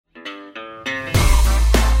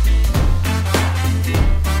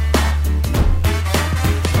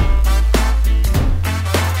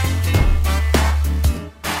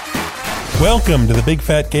Welcome to the Big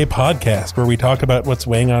Fat Gay Podcast, where we talk about what's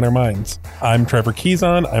weighing on our minds. I'm Trevor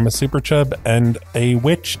Keyson, I'm a super chub, and a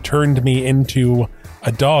witch turned me into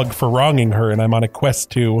a dog for wronging her, and I'm on a quest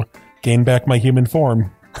to gain back my human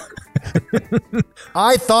form.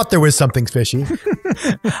 I thought there was something fishy.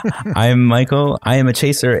 I'm Michael. I am a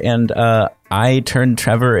chaser, and I turned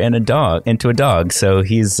Trevor into a dog. So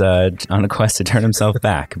he's on a quest to turn himself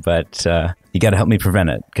back. But you got to help me prevent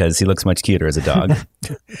it because he looks much cuter as a dog.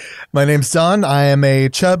 My name's Don. I am a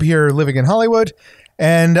chub here living in Hollywood,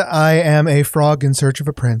 and I am a frog in search of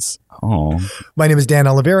a prince. Oh, My name is Dan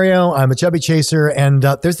Oliverio. I'm a chubby chaser, and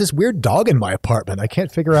there's this weird dog in my apartment. I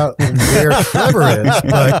can't figure out where Trevor is,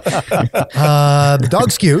 but the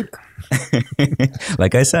dog's cute.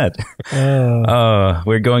 like I said,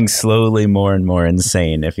 we're going slowly more and more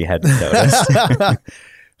insane. If you hadn't noticed.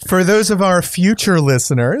 For those of our future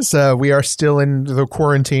listeners, we are still in the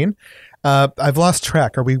quarantine. I've lost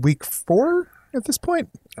track. Are we week 4 at this point?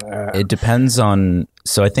 It depends on.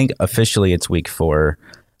 So I think officially it's week 4.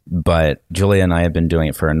 But Julia and I have been doing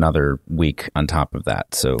it for another week on top of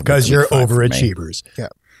that. So Because you're overachievers. Yeah.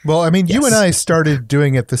 Well, I mean, you and I started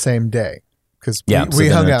doing it the same day because we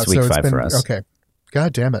hung out. Week so 5 it's been for us. okay.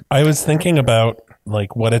 God damn it. I was thinking about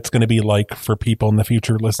like what it's going to be like for people in the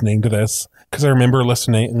future listening to this, because I remember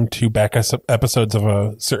listening to back episodes of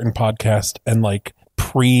a certain podcast and like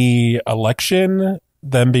pre-election,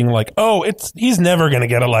 them being like, oh, he's never going to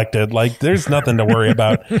get elected. Like, there's nothing to worry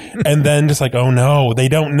about. And then just like, oh, no, they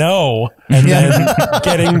don't know. And then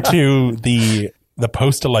getting to the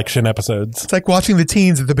post-election episodes. It's like watching the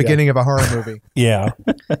teens at the beginning of a horror movie. Yeah.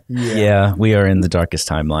 Yeah, we are in the darkest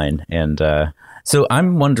timeline. And so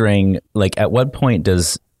I'm wondering, like, at what point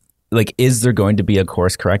is there going to be a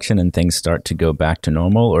course correction and things start to go back to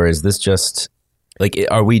normal? Or is this just... Like,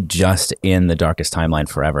 are we just in the darkest timeline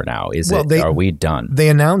forever now? Are we done? They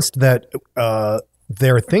announced that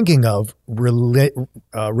they're thinking of relenting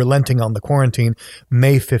on the quarantine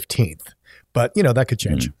May 15th. But, that could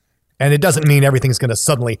change. And it doesn't mean everything's going to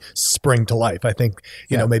suddenly spring to life. I think,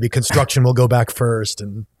 maybe construction will go back first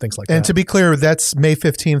and things like that. And to be clear, that's May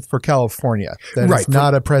 15th for California. That is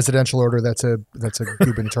not a presidential order. That's a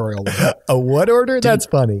gubernatorial order. A what order? That's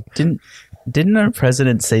funny. Didn't our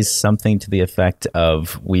president say something to the effect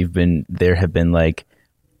of there have been like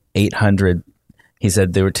 800, he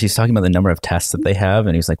said he's talking about the number of tests that they have,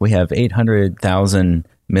 and he's like, we have 800,000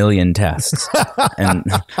 million tests. And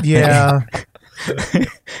yeah.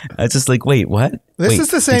 I was just like, wait, what? This is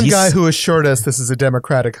the same guy who assured us this is a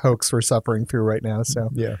democratic hoax we're suffering through right now. So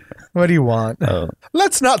yeah. What do you want? Oh.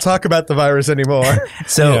 Let's not talk about the virus anymore.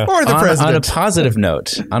 So or the president. On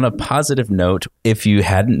a positive note, if you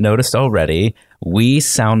hadn't noticed already, we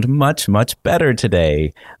sound much, much better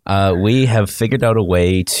today. We have figured out a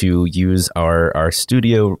way to use our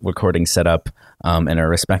studio recording setup in our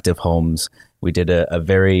respective homes. We did a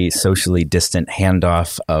very socially distant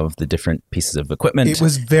handoff of the different pieces of equipment. It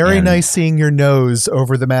was very nice seeing your nose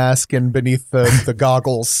over the mask and beneath the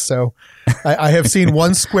goggles. So I have seen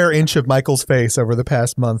 1 square inch of Michael's face over the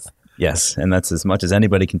past month. Yes, and that's as much as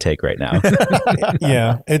anybody can take right now.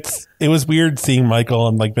 Yeah, it was weird seeing Michael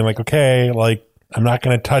and like being like, okay, like I'm not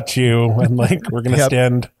going to touch you, and like we're going to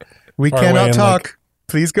stand. We cannot talk. Like,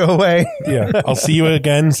 please go away. Yeah, I'll see you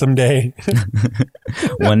again someday.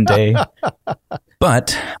 One day.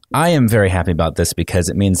 But I am very happy about this because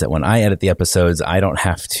it means that when I edit the episodes, I don't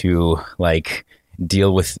have to like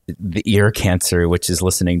deal with the ear cancer, which is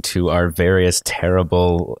listening to our various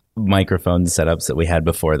terrible microphone setups that we had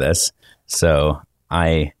before this. So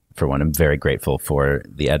I, for one, am very grateful for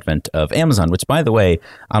the advent of Amazon, which, by the way,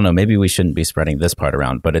 I don't know, maybe we shouldn't be spreading this part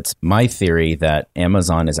around, but it's my theory that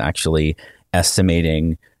Amazon is actually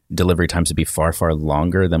estimating delivery times to be far, far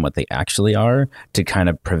longer than what they actually are to kind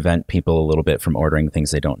of prevent people a little bit from ordering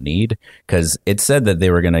things they don't need. Because it said that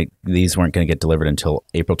these weren't going to get delivered until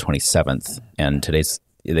April 27th. And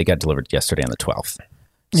they got delivered yesterday on the 12th.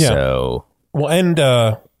 Yeah. So, well, and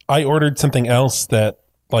I ordered something else that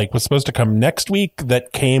like was supposed to come next week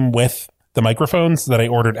that came with the microphones that I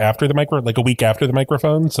ordered after like a week after the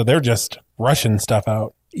microphone. So they're just rushing stuff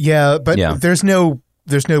out. Yeah, but there's no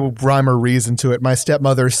rhyme or reason to it. My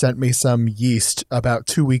stepmother sent me some yeast about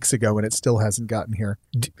 2 weeks ago, and it still hasn't gotten here.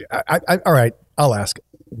 All right, I'll ask.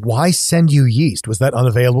 Why send you yeast? Was that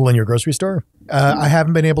unavailable in your grocery store? I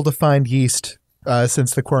haven't been able to find yeast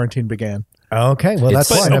since the quarantine began. Okay, well, that's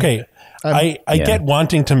fine. Okay, I get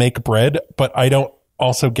wanting to make bread, but I don't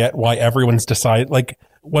also get why everyone's decided. Like,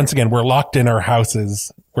 once again, we're locked in our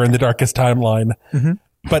houses. We're in the darkest timeline. Mm-hmm.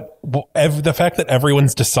 But the fact that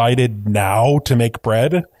everyone's decided now to make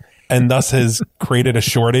bread, and thus has created a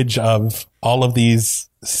shortage of all of these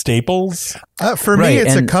staples. For me,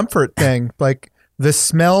 it's a comfort thing. Like the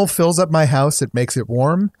smell fills up my house. It makes it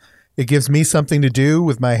warm. It gives me something to do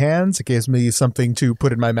with my hands. It gives me something to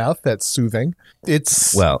put in my mouth that's soothing.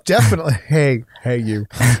 It's definitely, hey, you.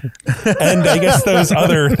 And I guess those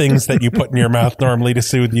other things that you put in your mouth normally to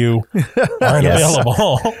soothe you aren't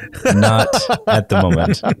available. Not at the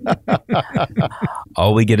moment.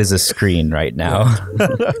 All we get is a screen right now.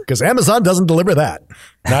 Because Amazon doesn't deliver that.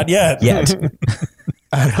 Not yet.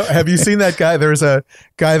 Have you seen that guy? There was a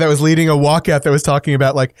guy that was leading a walkout that was talking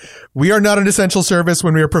about like, we are not an essential service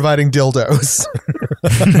when we are providing dildos.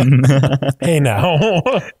 Hey, now.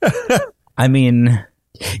 I mean,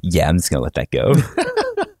 yeah, I'm just going to let that go.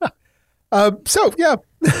 So, yeah.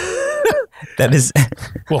 That is.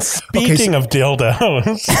 Well, speaking of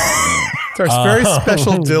dildos. It's our very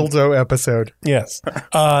special dildo episode. Yes.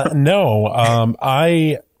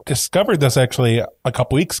 I discovered this actually a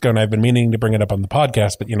couple weeks ago, and I've been meaning to bring it up on the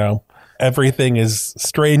podcast, but everything is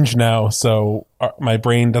strange now, so my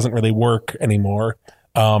brain doesn't really work anymore.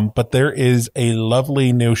 But there is a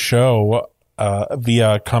lovely new show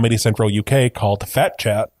via Comedy Central UK called Fat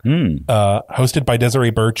Chat, hosted by Desiree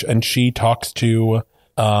Burch, and she talks to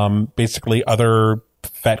basically other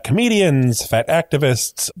fat comedians, fat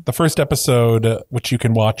activists. The first episode, which you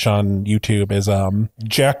can watch on YouTube, is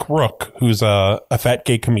Jack Rook, who's a fat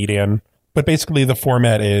gay comedian. But basically the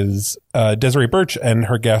format is Desiree Burch and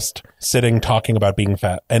her guest sitting talking about being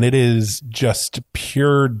fat. And it is just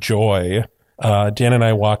pure joy. Dan and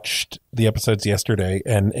I watched the episodes yesterday,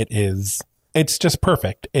 and it's just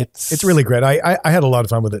perfect. It's really great. I had a lot of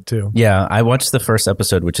fun with it too. Yeah, I watched the first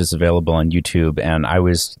episode, which is available on YouTube, and I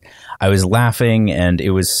was laughing, and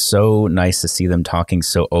it was so nice to see them talking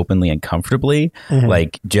so openly and comfortably,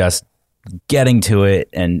 like just getting to it.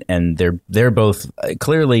 And they're both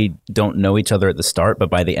clearly don't know each other at the start,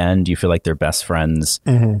 but by the end, you feel like they're best friends.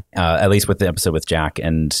 At least with the episode with Jack,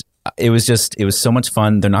 and it was so much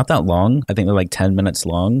fun. They're not that long. I think they're like 10 minutes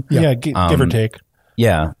long. Yeah, give or take.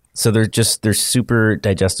 Yeah. So they're super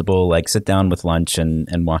digestible, like sit down with lunch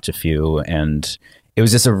and watch a few. And it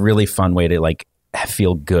was just a really fun way to like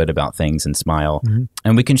feel good about things and smile.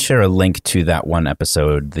 And we can share a link to that one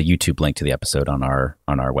episode, the YouTube link to the episode on our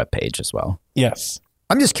webpage as well. Yes.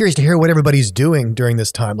 I'm just curious to hear what everybody's doing during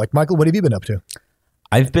this time. Like, Michael, what have you been up to?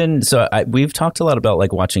 We've talked a lot about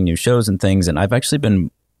like watching new shows and things, and I've actually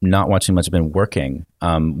been not watching much. I've been working.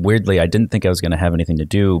 Weirdly, I didn't think I was going to have anything to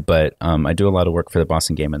do, but I do a lot of work for the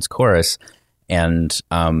Boston Gay Men's Chorus, and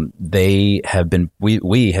we have been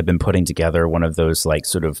putting together one of those like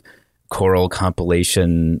sort of choral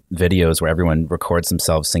compilation videos where everyone records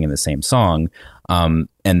themselves singing the same song. And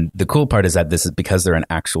the cool part is that this is because they're an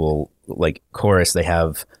actual like chorus. They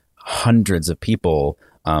have hundreds of people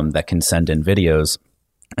that can send in videos.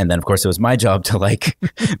 And then, of course, it was my job to like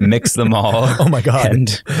mix them all. Oh my God.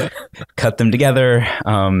 And cut them together.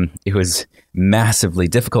 It was massively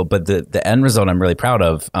difficult, but the end result I'm really proud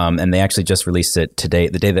of. And they actually just released it today,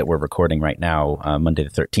 the day that we're recording right now, Monday the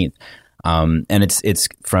 13th. And it's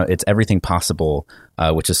Everything Possible,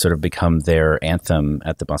 which has sort of become their anthem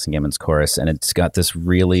at the Boston Gay Men's Chorus. And it's got this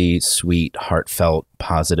really sweet, heartfelt,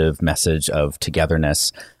 positive message of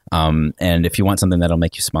togetherness. And if you want something that'll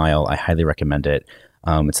make you smile, I highly recommend it.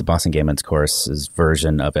 It's the Boston Gay Men's Chorus's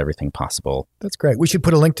version of Everything Possible. That's great. We should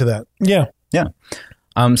put a link to that. Yeah. Yeah.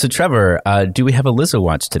 So Trevor, do we have a Lizzo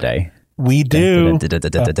watch today? We do. What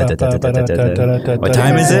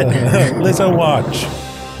time is it? Lizzo watch.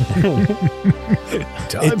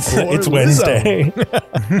 It's Wednesday.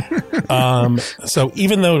 So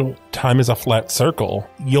even though time is a flat circle,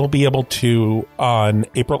 you'll be able to, on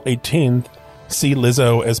April 18th, see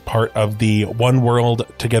Lizzo as part of the One World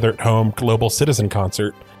Together at Home Global Citizen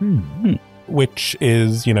Concert, which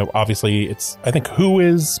is, obviously I think WHO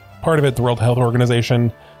is part of it, the World Health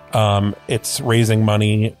Organization. It's raising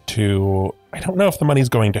money to, I don't know if the money's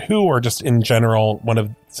going to WHO or just in general,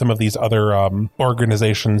 some of these other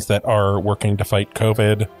organizations that are working to fight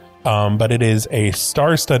COVID. But it is a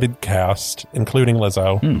star-studded cast, including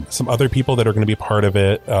Lizzo, some other people that are going to be part of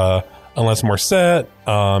it, Alanis Morissette,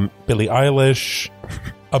 Billie Eilish,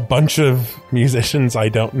 a bunch of musicians I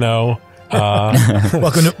don't know.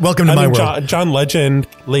 Welcome to my world. John Legend,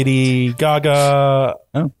 Lady Gaga,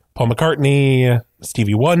 Paul McCartney,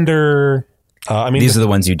 Stevie Wonder. These are the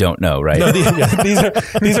ones you don't know, right? No,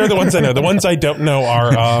 these are the ones I know. The ones I don't know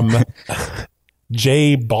are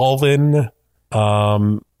J Balvin,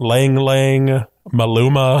 Lang Lang,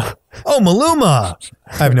 Maluma. Oh, Maluma!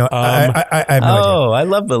 I have no idea. I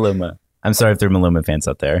love Maluma. I'm sorry if there are Maluma fans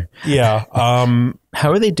out there. Yeah.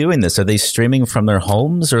 How are they doing this? Are they streaming from their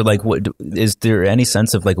homes, or like what? Is there any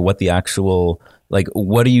sense of like what the actual like?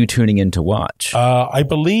 What are you tuning in to watch? I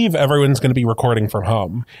believe everyone's going to be recording from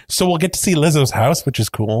home, so we'll get to see Lizzo's house, which is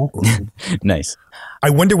cool. Nice.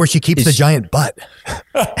 I wonder where she keeps the giant butt.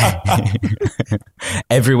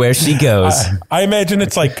 Everywhere she goes. I imagine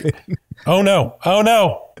it's like, oh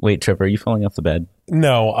no. Wait, Trevor, are you falling off the bed?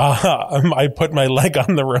 No, I put my leg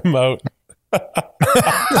on the remote.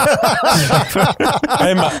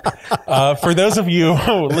 For those of you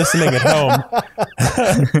listening at home,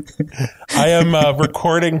 I am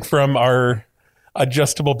recording from our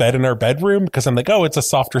adjustable bed in our bedroom because I'm like, oh, it's a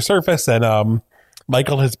softer surface, and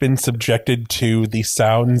Michael has been subjected to the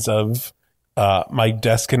sounds of my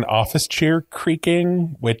desk and office chair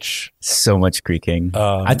creaking, which so much creaking.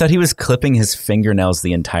 I thought he was clipping his fingernails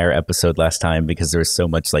the entire episode last time because there was so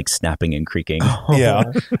much like snapping and creaking. Yeah.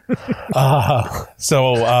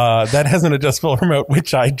 So that has an adjustable remote,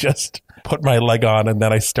 which I just put my leg on, and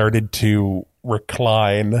then I started to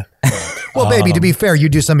recline. Well, baby, to be fair, you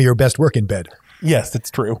do some of your best work in bed. Yes, it's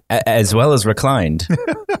true. As well as reclined.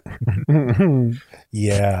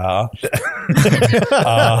 Yeah.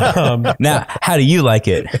 Now, how do you like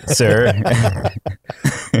it, sir?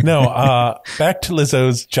 No, back to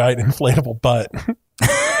Lizzo's giant inflatable butt.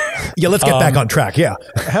 Yeah, let's get back on track. Yeah.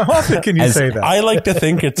 How often can you say that? I like to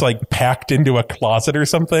think it's like packed into a closet or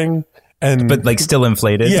something. But like still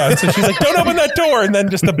inflated. Yeah, and so she's like, don't open that door. And then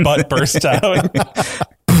just the butt bursts out.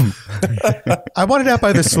 I want it out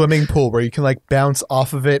by the swimming pool where you can like bounce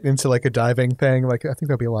off of it into like a diving thing. Like, I think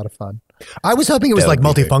that'd be a lot of fun. I was hoping it was like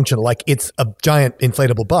multifunctional, like it's a giant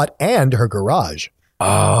inflatable butt and her garage.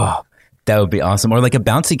 Oh, that would be awesome. Or like a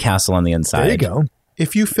bouncy castle on the inside. There you go.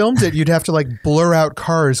 If you filmed it, you'd have to like blur out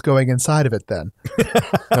cars going inside of it then.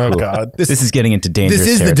 Oh, God. This is getting into dangerous This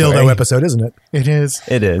is territory. the dildo episode, isn't it? It is.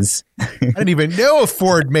 It is. I didn't even know a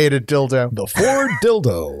Ford made a dildo. The Ford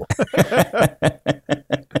dildo.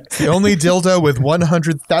 The only dildo with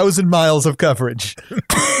 100,000 miles of coverage.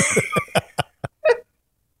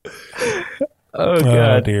 Oh,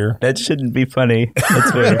 God. Dear. That shouldn't be funny.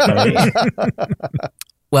 That's very funny.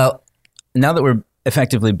 Well, now that we're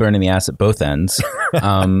effectively burning the ass at both ends,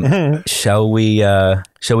 shall we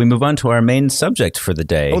move on to our main subject for the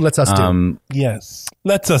day? Oh, let's us do. Yes.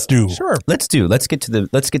 Let's us do. Sure. Let's get to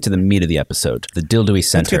the meat of the episode, the dildo-y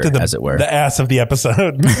center, Let's get to as it were. the ass of the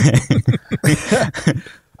episode.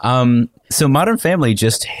 So Modern Family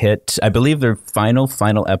just hit, I believe their final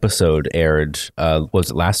episode aired,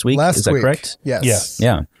 was it last week? Last Is that week. correct? Yes. Yes.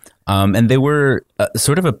 Yeah. And they were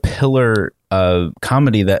sort of a pillar of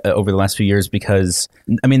comedy that over the last few years, because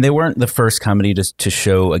I mean, they weren't the first comedy to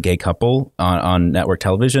show a gay couple on network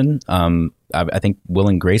television. I think Will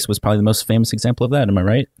and Grace was probably the most famous example of that. Am I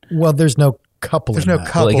right? Well, there's no couple. There's in no that.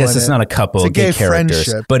 couple. Well, I guess in it's it. not a couple, It's a gay characters,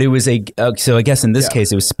 friendship. but it was so I guess in this Yeah.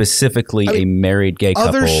 case, it was specifically a married gay couple.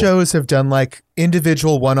 Other shows have done like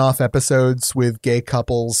individual one-off episodes with gay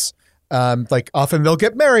couples. Like often they'll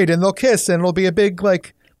get married and they'll kiss and it'll be a big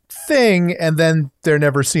like thing, and then they're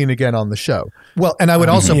never seen again on the show. Well, and I would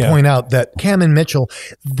also Yeah. point out that Cam and Mitchell,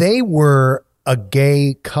 they were a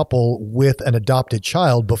gay couple with an adopted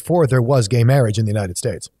child before there was gay marriage in the United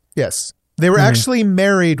States. Yes. They were actually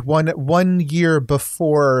married one year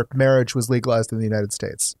before marriage was legalized in the United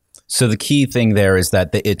States. So the key thing there is that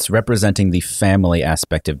it's representing the family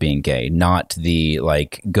aspect of being gay, not the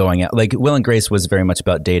like going out. Like Will and Grace was very much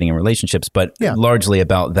about dating and relationships, but largely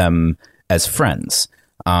about them as friends.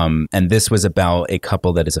 And this was about a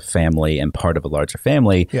couple that is a family and part of a larger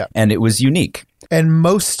family. Yeah. And it was unique. And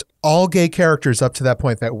most all gay characters up to that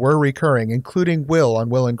point that were recurring, including Will on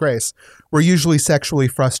Will and Grace, were usually sexually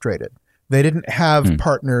frustrated. They didn't have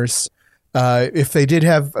partners. If they did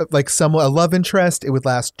have like a love interest, it would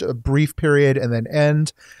last a brief period and then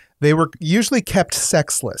end. They were usually kept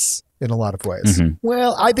sexless in a lot of ways.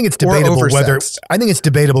 Well, I think it's Or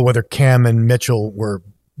debatable whether Cam and Mitchell were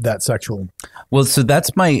that sexual. Well, so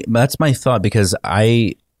that's my thought, because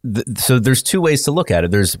so there's two ways to look at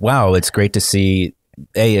it. There's, wow, it's great to see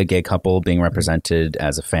a gay couple being represented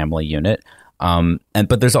as a family unit.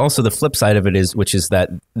 But there's also the flip side of it which is that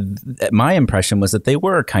my impression was that they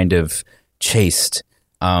were kind of chaste.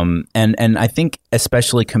 And I think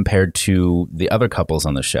especially compared to the other couples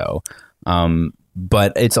on the show.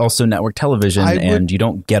 But it's also network television, and you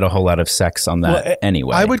don't get a whole lot of sex on that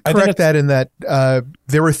anyway. I would correct that in that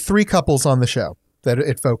there were three couples on the show that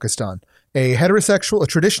it focused on: a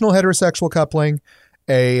traditional heterosexual coupling,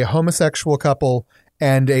 a homosexual couple,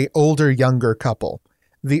 and a older, younger couple.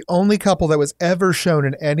 The only couple that was ever shown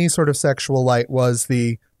in any sort of sexual light was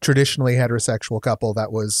the traditionally heterosexual couple.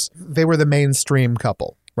 They were the mainstream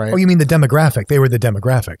couple, right? Oh, you mean the demographic? They were the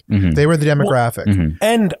demographic. Mhm. They were the demographic.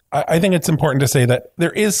 And I think it's important to say that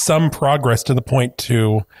there is some progress to the point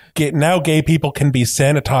to now gay people can be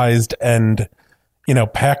sanitized and,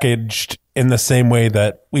 packaged in the same way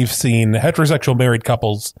that we've seen heterosexual married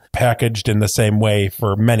couples packaged in the same way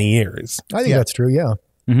for many years. I think that's true. Yeah.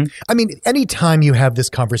 Mm-hmm. I mean, anytime you have this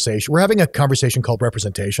conversation, we're having a conversation called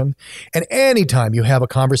representation. And anytime you have a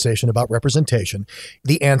conversation about representation,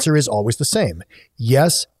 the answer is always the same.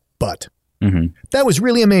 Yes, but. Mm-hmm. That was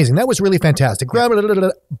really amazing. That was really fantastic.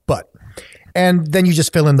 But. And then you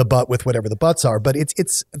just fill in the but with whatever the buts are. But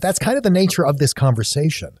that's kind of the nature of this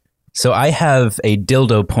conversation. So I have a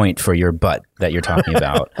dildo point for your but that you're talking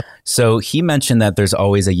about. So he mentioned that there's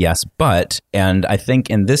always a yes, but, and I think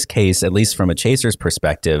in this case, at least from a chaser's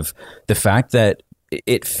perspective, the fact that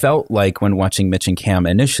it felt like when watching Mitch and Cam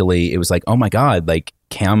initially, it was like, oh my God, like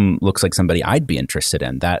Cam looks like somebody I'd be interested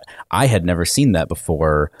in. That I had never seen that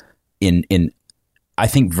before in I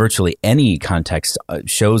think virtually any context,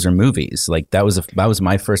 shows or movies. Like that was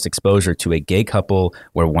my first exposure to a gay couple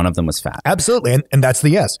where one of them was fat. Absolutely. And that's the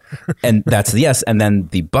yes. And that's the yes. And then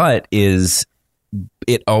the but is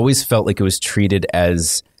it always felt like it was treated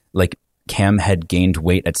as like Cam had gained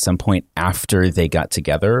weight at some point after they got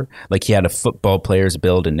together. Like he had a football player's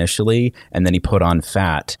build initially, and then he put on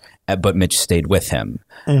fat, but Mitch stayed with him.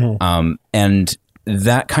 Mm-hmm. And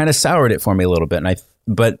that kind of soured it for me a little bit.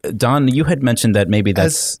 But Don, you had mentioned that maybe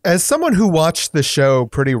that's... As someone who watched the show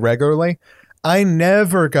pretty regularly, I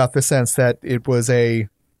never got the sense that it was a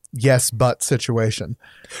yes, but situation.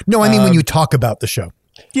 No, I mean when you talk about the show.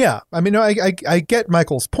 Yeah. I mean, I get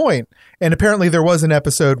Michael's point. And apparently there was an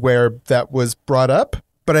episode where that was brought up,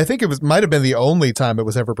 but I think might have been the only time it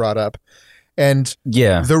was ever brought up. And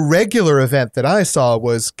the regular event that I saw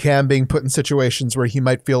was Cam being put in situations where he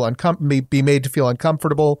might be made to feel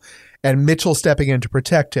uncomfortable, and Mitchell stepping in to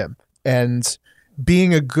protect him and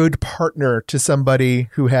being a good partner to somebody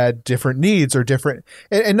who had different needs or different,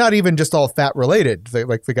 and not even just all fat related.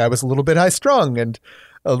 Like the guy was a little bit high strung and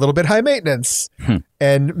a little bit high maintenance,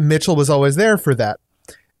 and Mitchell was always there for that.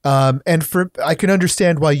 And I can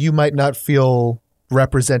understand why you might not feel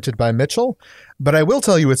represented by Mitchell, but I will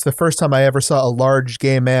tell you it's the first time I ever saw a large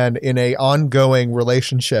gay man in a ongoing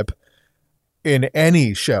relationship in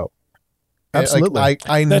any show. Absolutely.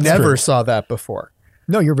 I never saw that before.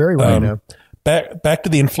 No, you're very right. Back to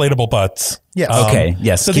the inflatable butts. Yes. Okay.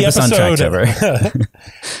 Yes. So keep us on track, Trevor.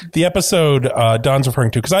 The episode Don's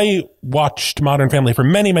referring to, because I watched Modern Family for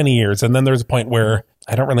many, many years, and then there's a point where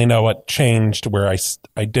I don't really know what changed where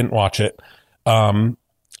I didn't watch it.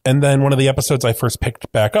 And then one of the episodes I first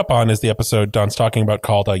picked back up on is the episode Don's talking about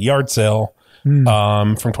called Yard Sale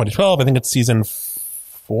from 2012. I think it's season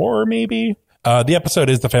 4, maybe. The episode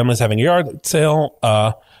is the family's having a yard sale.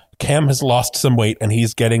 Cam has lost some weight and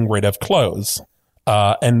he's getting rid of clothes.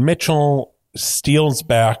 And Mitchell steals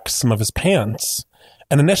back some of his pants.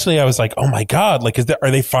 And initially I was like, oh my God, like,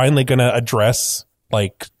 are they finally going to address,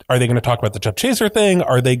 like, are they going to talk about the Chuck Chaser thing?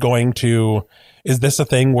 Is this a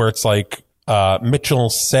thing where it's like,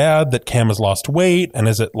 Mitchell's sad that Cam has lost weight? And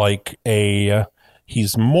is it like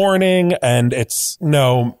he's mourning? And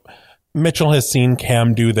no, Mitchell has seen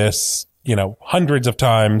Cam do this, hundreds of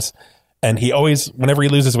times. And he always, whenever he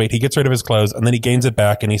loses weight, he gets rid of his clothes and then he gains it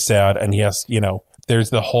back and he's sad. And he has, there's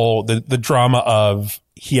the whole, the drama of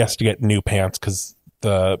he has to get new pants because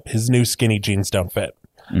his new skinny jeans don't fit,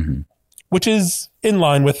 which is in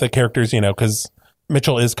line with the characters, because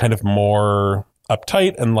Mitchell is kind of more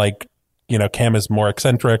uptight and like, Cam is more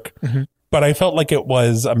eccentric. But I felt like it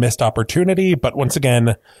was a missed opportunity. But once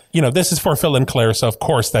again, this is for Phil and Claire. So of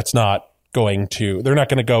course they're not going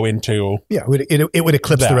to go into. Yeah, it would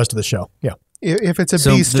eclipse the rest of the show. Yeah. If it's a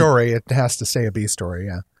B story, it has to stay a B story.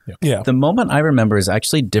 Yeah. The moment I remember is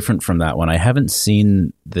actually different from that one. I haven't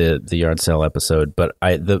seen the yard sale episode, but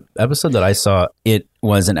the episode that I saw, it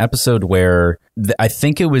was an episode where I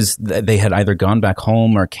think it was they had either gone back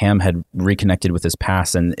home or Cam had reconnected with his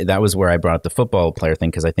past, and that was where I brought up the football player thing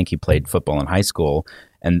because I think he played football in high school,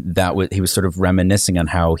 and he was sort of reminiscing on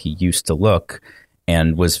how he used to look,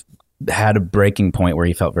 and had a breaking point where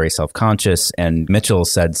he felt very self-conscious, and Mitchell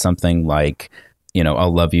said something like,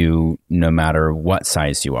 I'll love you no matter what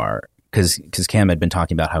size you are. Because Cam had been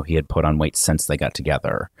talking about how he had put on weight since they got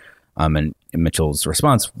together. And Mitchell's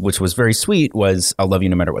response, which was very sweet, was, I'll love you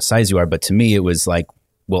no matter what size you are. But to me, it was like,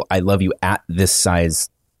 well, I love you at this size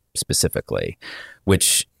specifically,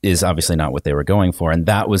 which is obviously not what they were going for. And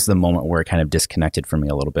that was the moment where it kind of disconnected for me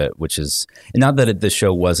a little bit, which is not that the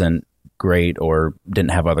show wasn't great or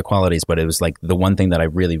didn't have other qualities, but it was like the one thing that I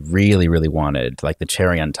really, really, really wanted, like the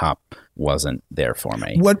cherry on top wasn't there for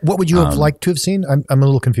me. What would you have liked to have seen? I'm a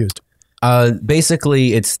little confused.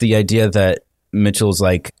 Basically, it's the idea that Mitchell's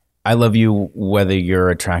like, I love you whether you're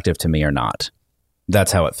attractive to me or not.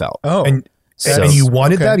 That's how it felt. Oh, And you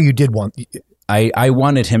wanted that, or you did want? I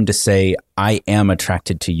wanted him to say, I am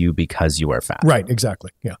attracted to you because you are fat. Right,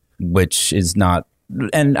 exactly. Yeah. Which is not,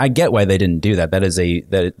 and I get why they didn't do that. That is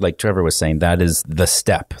like Trevor was saying, that is the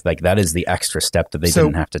step. Like that is the extra step that they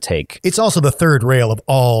didn't have to take. It's also the third rail of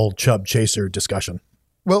all chub chaser discussion.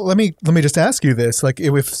 well, let me just ask you this. Like,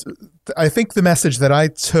 if I think the message that I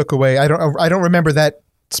took away, I don't remember that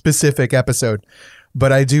specific episode,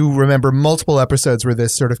 but I do remember multiple episodes where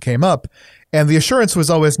this sort of came up, and the assurance was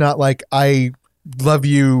always not like, I love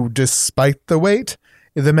you despite the weight.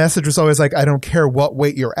 The message was always like, I don't care what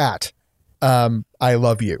weight you're at. I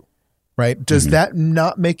love you. Right. Does that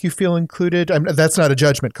not make you feel included? That's not a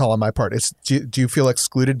judgment call on my part. Do you feel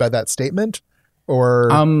excluded by that statement, or?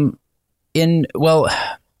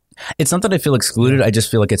 It's not that I feel excluded. I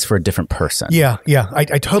just feel like it's for a different person. Yeah. I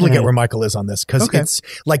totally get where Michael is on this, because it's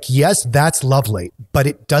like, yes, that's lovely, but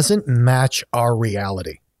it doesn't match our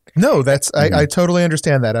reality. No, I totally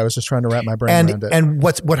understand that. I was just trying to wrap my brain around it. And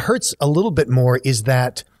what hurts a little bit more is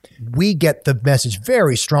that we get the message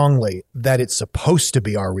very strongly that it's supposed to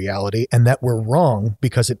be our reality, and that we're wrong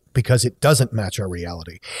because it doesn't match our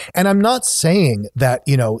reality. And I'm not saying that,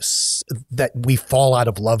 that we fall out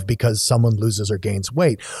of love because someone loses or gains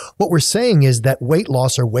weight. What we're saying is that weight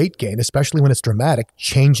loss or weight gain, especially when it's dramatic,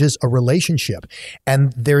 changes a relationship.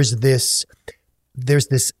 And there's this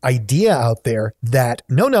idea out there that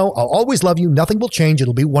no, I'll always love you. Nothing will change.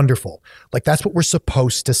 It'll be wonderful. Like, that's what we're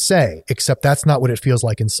supposed to say, except that's not what it feels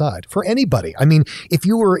like inside for anybody. I mean, if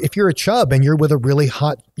you're a chub and you're with a really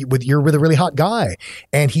hot guy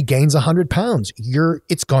and he gains 100 pounds,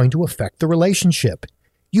 it's going to affect the relationship.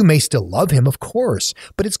 You may still love him, of course,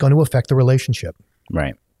 but it's going to affect the relationship.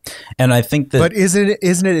 Right. And I think that, but isn't it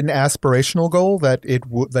an aspirational goal that it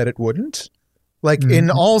wouldn't? Like in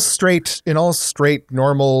all straight,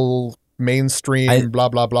 normal, mainstream, blah,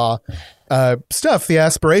 blah, blah stuff, the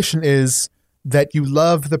aspiration is that you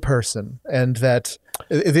love the person, and that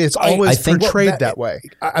it's always portrayed that way.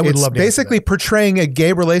 I would love to basically portraying a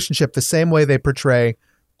gay relationship the same way they portray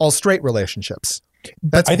all straight relationships.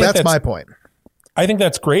 That's my point. I think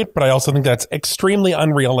that's great, but I also think that's extremely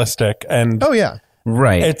unrealistic. And oh yeah.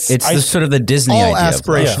 Right. It's sort of the Disney all idea.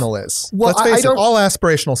 Aspirational is. Well, let's face it, all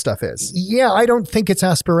aspirational stuff is. Yeah, I don't think it's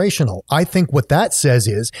aspirational. I think what that says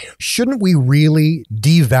is, shouldn't we really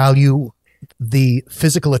devalue the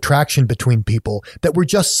physical attraction between people, that we're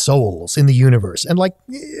just souls in the universe? And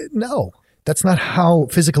no, that's not how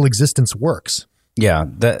physical existence works. Yeah.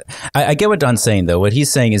 I get what Don's saying, though. What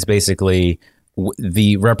he's saying is basically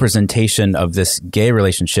the representation of this gay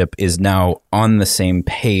relationship is now on the same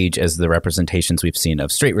page as the representations we've seen of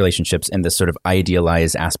straight relationships in this sort of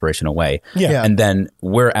idealized, aspirational way. Yeah. And then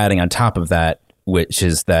we're adding on top of that, which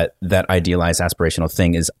is that idealized, aspirational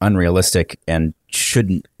thing is unrealistic and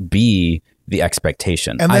shouldn't be the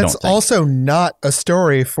expectation. And that's also not a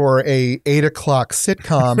story for a 8:00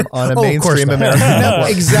 sitcom on a mainstream American network.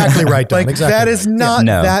 Exactly right, Don. That is not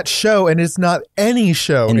that show, and it's not any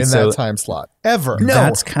show in that time slot ever.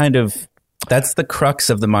 No. That's the crux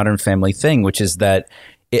of the Modern Family thing, which is that,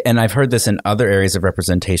 and I've heard this in other areas of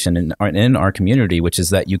representation in our community, which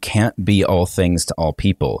is that you can't be all things to all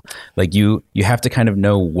people. Like you have to kind of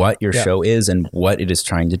know what your show is and what it is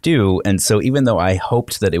trying to do. And so even though I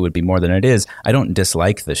hoped that it would be more than it is, I don't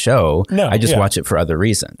dislike the show. No, I just watch it for other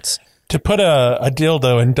reasons. To put a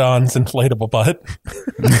dildo in Don's inflatable butt,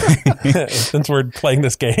 since we're playing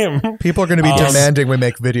this game. People are going to be demanding we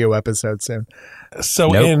make video episodes soon. So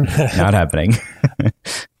not happening.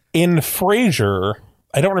 In Frasier,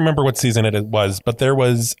 I don't remember what season it was, but there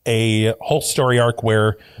was a whole story arc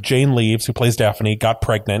where Jane Leeves, who plays Daphne, got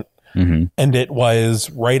pregnant. Mm-hmm. And it was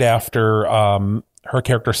right after her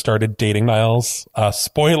character started dating Niles.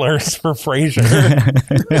 Spoilers for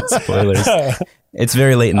Frasier. Spoilers. It's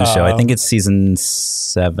very late in the show. I think it's season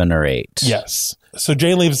 7 or 8. Yes. So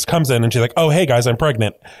Jane Leeves comes in and she's like, oh, hey, guys, I'm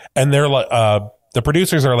pregnant. And they're like, the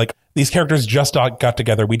producers are like, these characters just got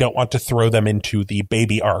together. We don't want to throw them into the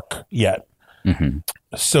baby arc yet. Mm-hmm.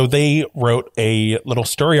 So they wrote a little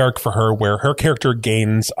story arc for her where her character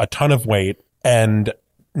gains a ton of weight and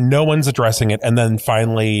no one's addressing it. And then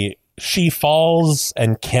finally she falls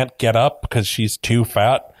and can't get up because she's too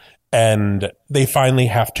fat. And they finally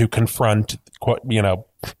have to confront,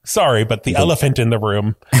 sorry, but the elephant in the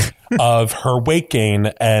room of her weight gain.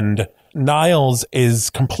 And Niles is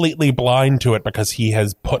completely blind to it because he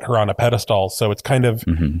has put her on a pedestal. So it's kind of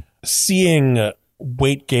seeing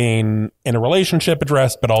weight gain in a relationship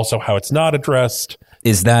addressed, but also how it's not addressed.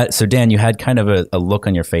 Is that so? Dan, you had kind of a look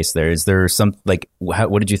on your face there. Is there some like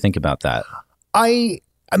what did you think about that? I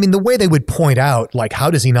mean, the way they would point out, like, how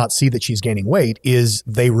does he not see that she's gaining weight, is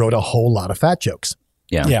they wrote a whole lot of fat jokes.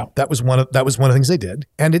 Yeah. That was one of the things they did,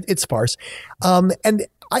 and it's sparse. And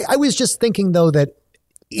I was just thinking though that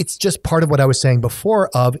it's just part of what I was saying before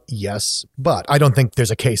of yes, but I don't think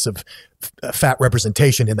there's a case of fat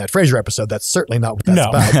representation in that Frasier episode. That's certainly not what that's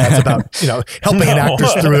about. That's about, helping an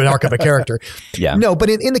actress through an arc of a character. Yeah. No, but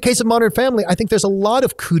in the case of Modern Family, I think there's a lot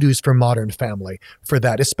of kudos for Modern Family for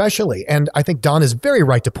that, especially. And I think Don is very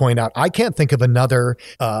right to point out, I can't think of another,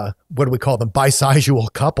 what do we call them,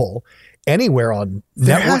 bisexual couple anywhere on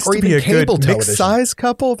network or even cable television. Mixed size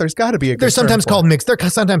couple. There's got to be a good. They're sometimes called mixed. They're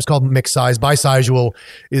sometimes called mixed size. Bisexual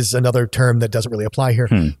is another term that doesn't really apply here.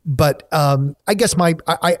 But I guess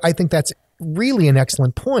I think that's really an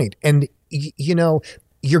excellent point. And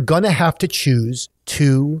you're going to have to choose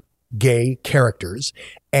two gay characters,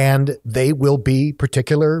 and they will be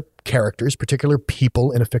particular characters, particular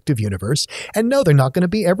people in a fictive universe. And no, they're not going to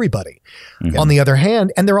be everybody. On the other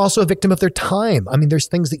hand, and they're also a victim of their time. I mean, there's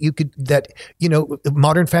things that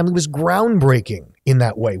Modern Family was groundbreaking in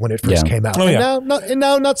that way when it first came out. Oh, yeah. And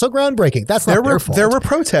now not so groundbreaking. That's not their fault. There were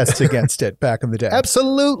protests against it back in the day.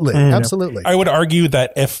 Absolutely. Absolutely. I would argue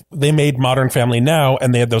that if they made Modern Family now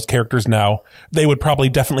and they had those characters now, they would probably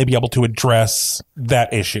definitely be able to address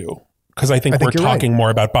that issue. Because I think we're talking more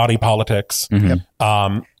about body politics.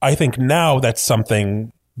 I think now that's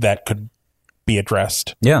something that could be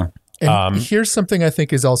addressed. Yeah. And here's something I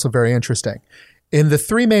think is also very interesting. In the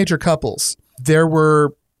three major couples, there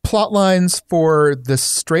were plot lines for the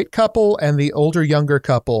straight couple and the older, younger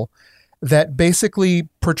couple that basically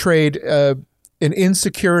portrayed an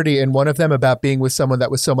insecurity in one of them about being with someone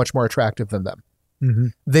that was so much more attractive than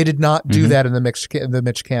them. They did not do that in the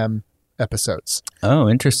Mitch Cam episodes. Oh,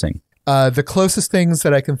 interesting. The closest things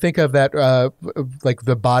that I can think of that, like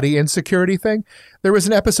the body insecurity thing, there was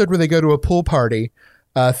an episode where they go to a pool party,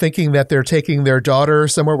 thinking that they're taking their daughter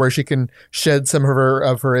somewhere where she can shed some of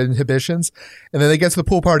her inhibitions, and then they get to the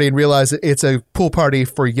pool party and realize that it's a pool party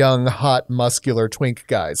for young, hot, muscular twink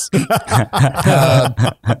guys. And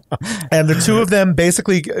the two of them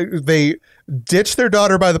basically they ditch their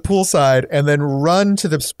daughter by the poolside and then run to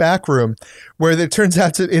the back room where it turns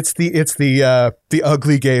out it's the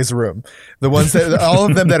ugly gays room, the ones that all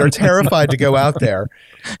of them that are terrified to go out there,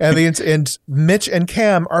 and Mitch and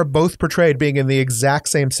Cam are both portrayed being in the exact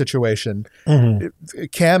same situation.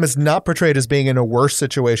 Cam is not portrayed as being in a worse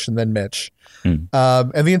situation than Mitch. And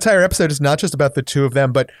the entire episode is not just about the two of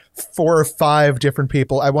them, but 4 or 5 different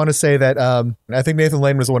people. I want to say that I think Nathan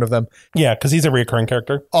Lane was one of them. Yeah, because he's a recurring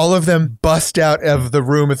character. All of them bust out of the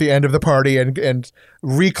room at the end of the party and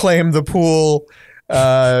reclaim the pool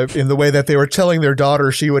in the way that they were telling their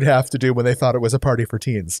daughter she would have to do when they thought it was a party for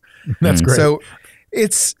teens. That's great. So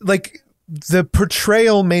it's like the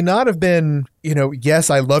portrayal may not have been,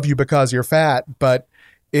 yes, I love you because you're fat, but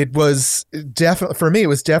it was definitely, for me, it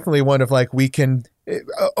was definitely one of like, we can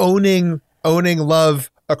owning love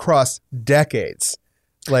across decades,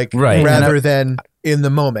 like rather than in the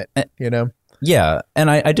moment, Yeah. And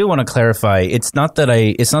I do want to clarify, it's not that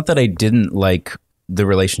I didn't like the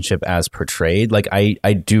relationship as portrayed. Like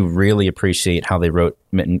I do really appreciate how they wrote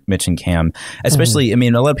Mitch and Cam, especially, I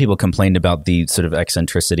mean, a lot of people complained about the sort of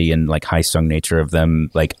eccentricity and like high strung nature of them.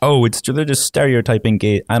 Like, oh, they're just stereotyping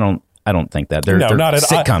gay. I don't think that they're not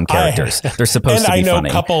sitcom characters. They're supposed to be funny. And I know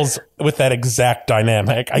couples with that exact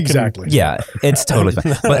dynamic. Yeah, it's totally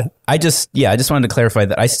fine. But I just wanted to clarify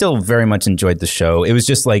that I still very much enjoyed the show. It was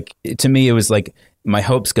just like, to me, it was like my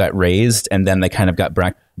hopes got raised and then they kind of got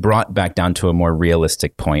brought back down to a more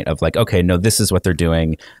realistic point of like, okay, no, this is what they're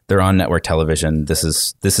doing. They're on network television. This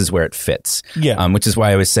is where it fits. Yeah. Which is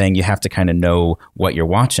why I was saying you have to kind of know what you're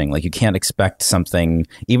watching. Like you can't expect something,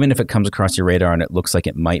 even if it comes across your radar and it looks like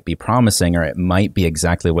it might be promising or it might be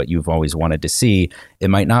exactly what you've always wanted to see.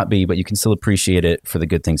 It might not be, but you can still appreciate it for the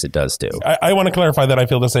good things it does do. I want to clarify that I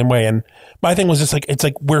feel the same way. And my thing was just like, it's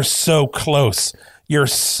like, we're so close. You're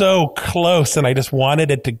so close. And I just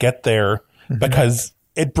wanted it to get there because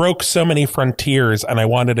it broke so many frontiers and I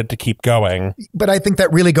wanted it to keep going. But I think that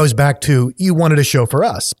really goes back to, you wanted a show for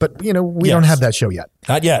us, but we don't have that show yet.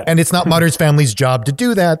 Not yet. And it's not Modern Family's job to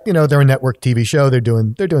do that. They're a network TV show. They're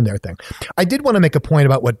doing their thing. I did want to make a point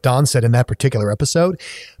about what Don said in that particular episode,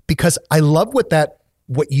 because I love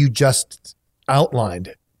what you just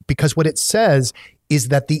outlined, because what it says is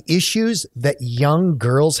that the issues that young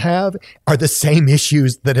girls have are the same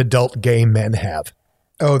issues that adult gay men have.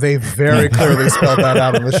 Oh, they very clearly spelled that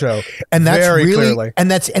out on the show. And that's very really, clearly.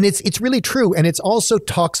 and it's really true. And it's also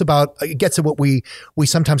it gets at what we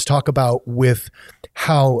sometimes talk about with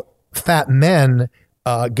how fat men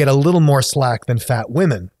get a little more slack than fat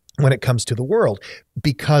women when it comes to the world.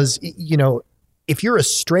 Because, if you're a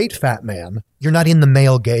straight fat man, you're not in the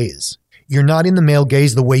male gaze. You're not in the male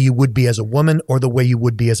gaze the way you would be as a woman or the way you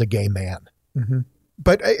would be as a gay man. Mm-hmm.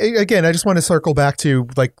 But again, I just want to circle back to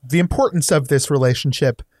like the importance of this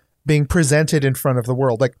relationship being presented in front of the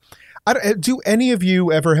world. Like, do any of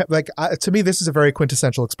you ever have, to me, this is a very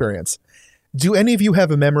quintessential experience. Do any of you have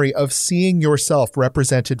a memory of seeing yourself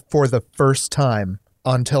represented for the first time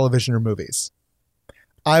on television or movies?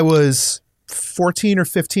 I was 14 or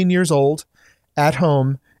 15 years old at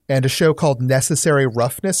home, and a show called Necessary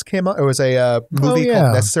Roughness came out. It was a movie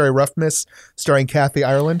called Necessary Roughness starring Kathy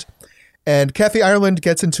Ireland. And Kathy Ireland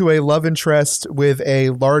gets into a love interest with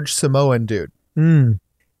a large Samoan dude. Mm.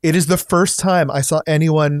 It is the first time I saw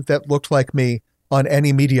anyone that looked like me on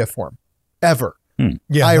any media form, ever.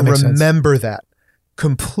 Yeah, I remember that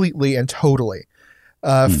completely and totally.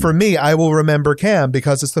 For me, I will remember Cam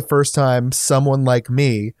because it's the first time someone like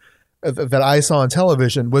me that I saw on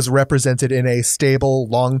television was represented in a stable,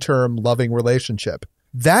 long-term, loving relationship.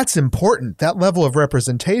 That's important. That level of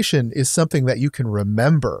representation is something that you can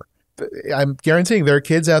remember. I'm guaranteeing there are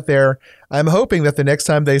kids out there. I'm hoping that the next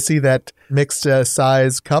time they see that mixed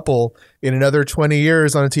size couple in another 20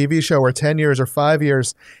 years on a TV show or 10 years or 5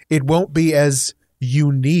 years, it won't be as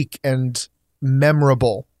unique and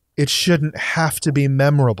memorable. It shouldn't have to be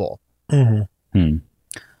memorable. Mm-hmm.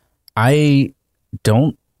 I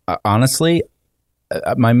don't, honestly,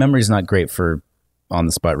 my memory is not great for on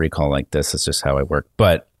the spot recall like this. It's just how I work.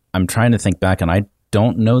 But I'm trying to think back, and I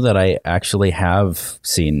don't know that I actually have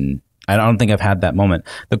seen. I don't think I've had that moment.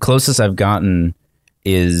 The closest I've gotten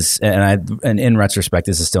is, and in retrospect,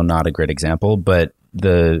 this is still not a great example, but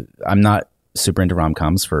I'm not super into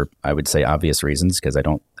rom-coms for, I would say, obvious reasons, because I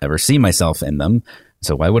don't ever see myself in them.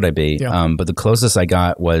 So why would I be? Yeah. But the closest I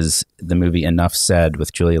got was the movie Enough Said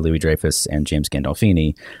with Julia Louis-Dreyfus and James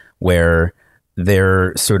Gandolfini, where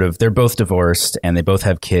they're both divorced and they both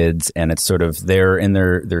have kids, and it's sort of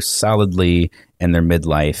they're solidly in their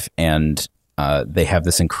midlife, and they have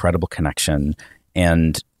this incredible connection.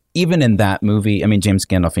 And even in that movie, I mean, James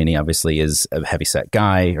Gandolfini obviously is a heavyset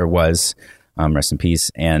guy, or was, rest in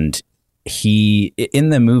peace. And he, in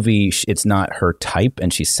the movie, it's not her type,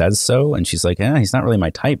 and she says so, and she's like, he's not really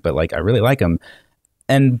my type, but like I really like him.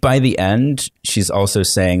 And by the end, she's also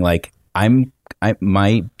saying like,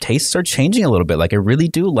 my tastes are changing a little bit. Like I really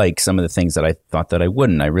do like some of the things that I thought that I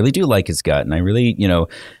wouldn't. I really do like his gut, and I really,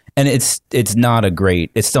 and it's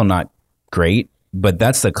still not great, but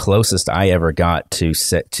that's the closest I ever got to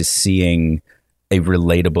seeing a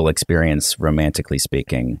relatable experience, romantically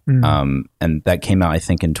speaking. And that came out, I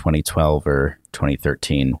think, in 2012 or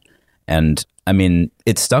 2013. And I mean,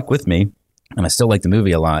 it stuck with me, and I still like the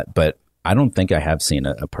movie a lot, but I don't think I have seen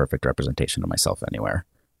a perfect representation of myself anywhere.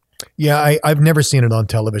 Yeah, I've never seen it on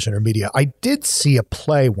television or media. I did see a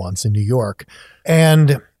play once in New York,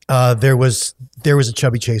 and there was a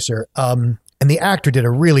chubby chaser, and the actor did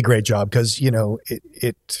a really great job because,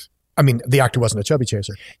 the actor wasn't a chubby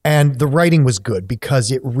chaser, and the writing was good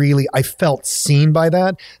because I felt seen by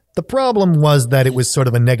that. The problem was that it was sort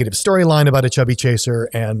of a negative storyline about a chubby chaser,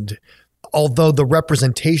 and although the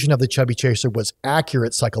representation of the chubby chaser was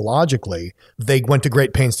accurate psychologically, they went to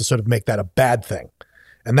great pains to sort of make that a bad thing.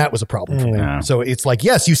 And that was a problem for me. So it's like,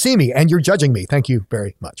 yes, you see me and you're judging me. Thank you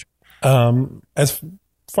very much. As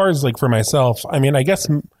far as like for myself, I mean, I guess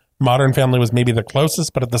Modern Family was maybe the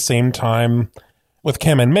closest, but at the same time with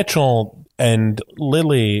Kim and Mitchell and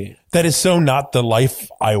Lily, that is so not the life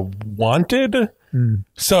I wanted.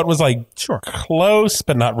 So it was like close,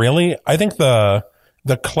 but not really. I think the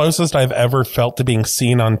closest I've ever felt to being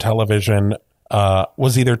seen on television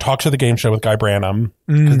was either Talk to the Game Show with Guy Branum,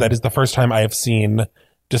 because that is the first time I have seen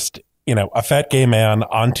just, a fat gay man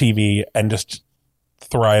on TV and just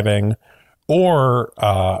thriving, or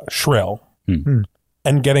Shrill,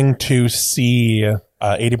 and getting to see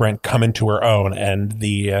Adie Brandt come into her own. And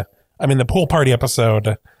the pool party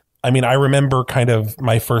episode, I remember kind of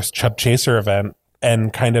my first Chub Chaser event,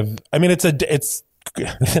 and kind of, it's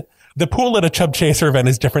the pool at a Chub Chaser event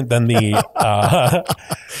is different than the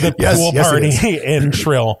pool party in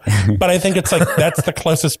Shrill. But I think it's like, that's the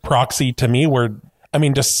closest proxy to me where,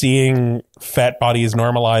 just seeing fat bodies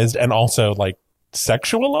normalized and also like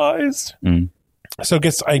sexualized. So I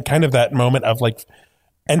guess kind of that moment of like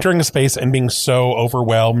entering a space and being so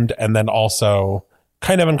overwhelmed, and then also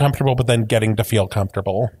kind of uncomfortable, but then getting to feel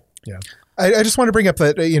comfortable. Yeah. I just want to bring up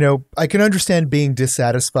that, I can understand being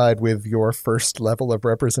dissatisfied with your first level of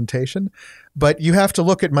representation, but you have to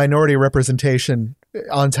look at minority representation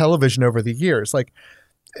on television over the years. Like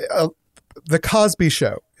the Cosby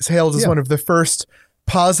Show is hailed as one of the first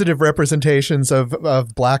positive representations of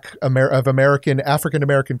African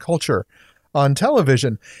American culture on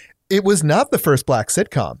television. It was not the first black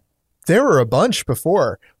sitcom. There were a bunch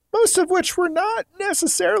before, most of which were not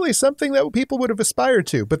necessarily something that people would have aspired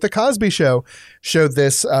to. But the Cosby Show showed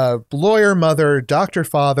this lawyer mother, doctor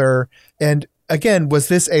father. And again, was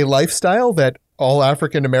this a lifestyle that all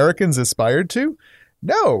African Americans aspired to?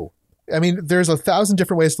 No. I mean, there's 1,000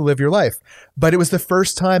 different ways to live your life. But it was the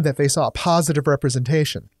first time that they saw a positive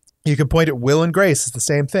representation. You can point at Will and Grace. It's the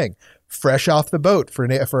same thing. Fresh off the boat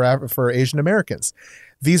for Asian Americans.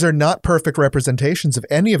 These are not perfect representations of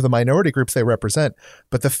any of the minority groups they represent,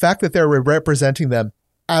 but the fact that they're representing them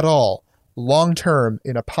at all, long-term,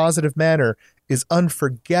 in a positive manner, is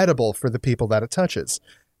unforgettable for the people that it touches.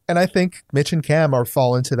 And I think Mitch and Cam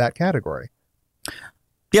fall into that category.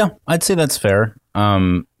 Yeah, I'd say that's fair.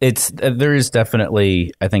 There is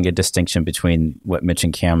definitely, I think, a distinction between what Mitch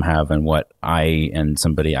and Cam have and what I and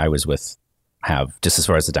somebody I was with have, just as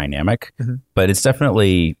far as the dynamic. Mm-hmm. But it's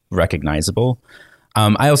definitely recognizable.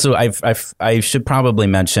 I should probably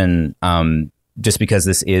mention, just because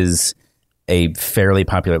this is a fairly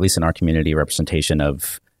popular, at least in our community, representation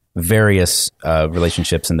of various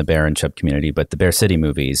relationships in the Bear and Chub community, but the Bear City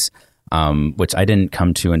movies, which I didn't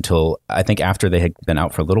come to until I think after they had been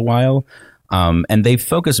out for a little while. And they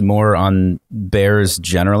focus more on bears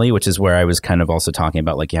generally, which is where I was kind of also talking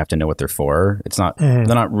about, like, you have to know what they're for. It's not, they're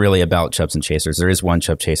not really about Chubs and Chasers. There is one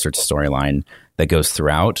Chub Chaser storyline that goes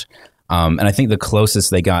throughout. And I think the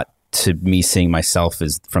closest they got to me seeing myself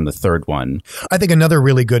is from the third one. I think another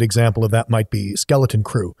really good example of that might be Skeleton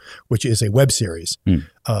Crew, which is a web series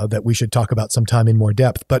that we should talk about sometime in more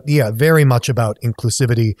depth. But yeah, very much about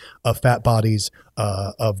inclusivity of fat bodies,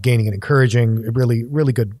 of gaining and encouraging. Really,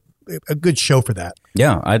 really good, a good show for that.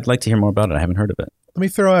 Yeah, I'd like to hear more about it. I haven't heard of it. Let me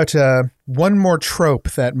throw out one more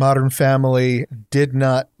trope that Modern Family did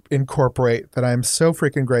not incorporate that I'm so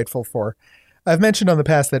freaking grateful for. I've mentioned on the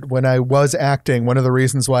past that when I was acting, one of the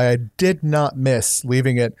reasons why I did not miss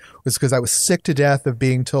leaving it was because I was sick to death of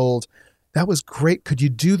being told, that was great. Could you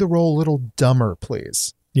do the role a little dumber,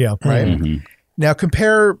 please? Yeah. Right. Mm-hmm. Now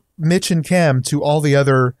compare Mitch and Cam to all the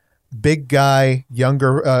other big guy,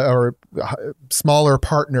 younger or smaller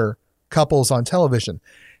partner couples on television.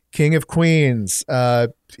 King of Queens,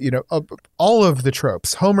 all of the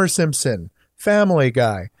tropes, Homer Simpson, Family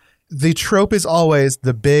Guy. The trope is always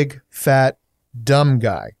the big, fat, dumb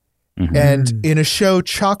guy. Mm-hmm. And in a show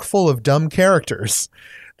chock full of dumb characters,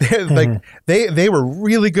 they were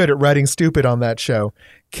really good at writing stupid on that show.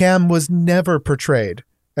 Cam was never portrayed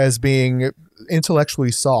as being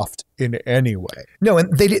intellectually soft in any way. No,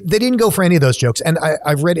 and they didn't go for any of those jokes. And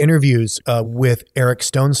I've read interviews with Eric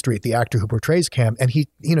Stonestreet, the actor who portrays Cam, and he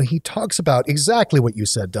talks about exactly what you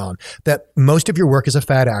said, Don, that most of your work as a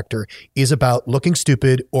fat actor is about looking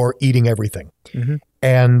stupid or eating everything. Mm-hmm.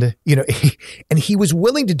 And and he was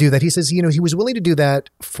willing to do that. He says, he was willing to do that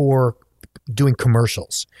for doing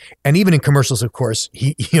commercials. And even in commercials, of course,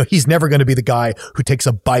 he's never going to be the guy who takes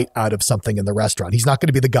a bite out of something in the restaurant. He's not going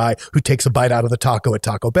to be the guy who takes a bite out of the taco at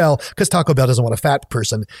Taco Bell, because Taco Bell doesn't want a fat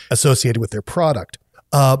person associated with their product.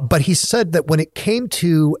 But he said that when it came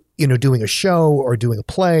to, doing a show or doing a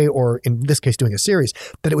play, or in this case, doing a series,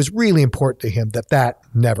 that it was really important to him that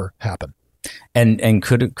never happened. And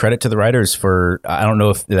credit to the writers for, I don't know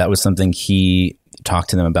if that was something he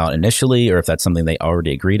talked to them about initially, or if that's something they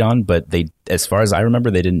already agreed on, but they, as far as I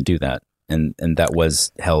remember, they didn't do that. And that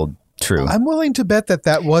was held true. I'm willing to bet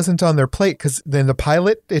that wasn't on their plate, because in the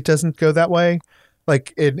pilot, it doesn't go that way.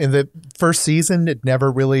 Like in the first season, it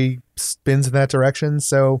never really spins in that direction.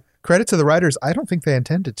 So credit to the writers. I don't think they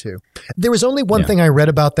intended to. There was only one thing I read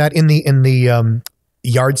about that in the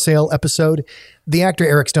yard sale episode. The actor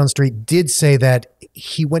Eric Stonestreet did say that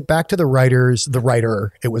he went back to the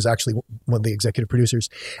writer, it was actually one of the executive producers,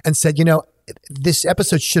 and said, this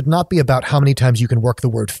episode should not be about how many times you can work the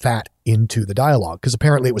word fat into the dialogue, because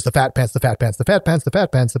apparently it was the fat pants, the fat pants, the fat pants, the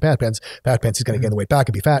fat pants, the fat pants, fat pants, he's going to gain the weight back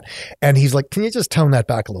and be fat. And he's like, can you just tone that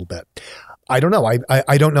back a little bit? I don't know.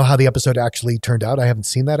 I don't know how the episode actually turned out. I haven't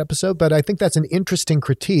seen that episode, but I think that's an interesting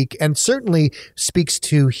critique, and certainly speaks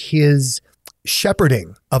to his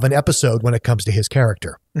shepherding of an episode when it comes to his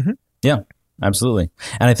character. Mm-hmm. Yeah, absolutely.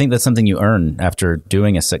 And I think that's something you earn after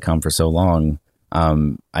doing a sitcom for so long.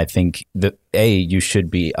 I think that you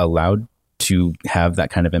should be allowed to have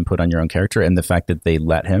that kind of input on your own character, and the fact that they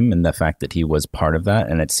let him, and the fact that he was part of that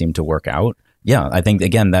and it seemed to work out Yeah, I think,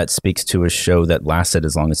 again, that speaks to a show that lasted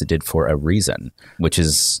as long as it did for a reason, which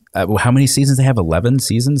is how many seasons they have? 11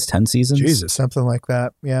 seasons? 10 seasons? Jesus, something like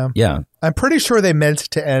that. Yeah. Yeah. I'm pretty sure they meant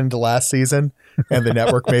to end last season and the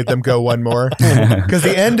network made them go one more. Because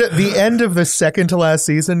the end of the second to last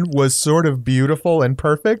season was sort of beautiful and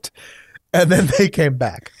perfect. And then they came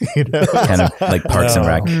back. You know? Kind of like Parks and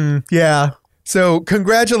Rec. Yeah. So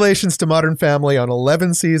congratulations to Modern Family on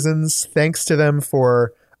 11 seasons. Thanks to them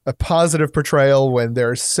for a positive portrayal when there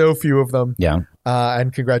are so few of them. Yeah.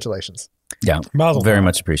 And congratulations. Yeah. Very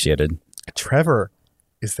much appreciated. Trevor,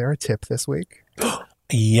 is there a tip this week?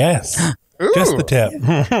 Yes. Just the tip.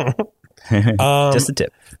 Just a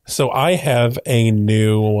tip. So I have a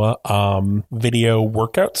new video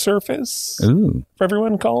workout surface for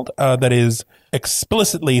everyone called that is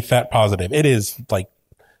explicitly fat positive. It is like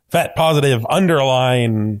fat positive,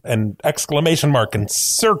 underline and exclamation mark and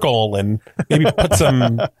circle, and maybe put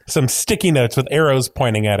some sticky notes with arrows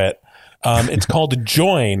pointing at it. It's called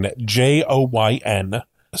Join, Joyn.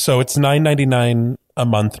 So it's $9.99 a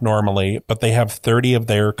month normally, but they have 30 of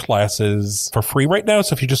their classes for free right now.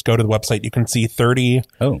 So if you just go to the website, you can see 30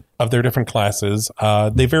 of their different classes.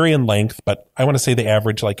 They vary in length, but I want to say they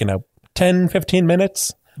average 10, 15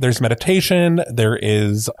 minutes. There's meditation, there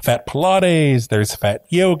is fat Pilates, there's fat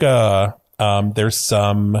yoga, there's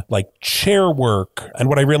some chair work. And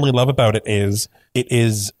what I really love about it is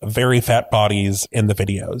very fat bodies in the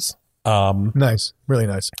videos. Nice. Really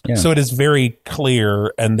nice. Yeah. So it is very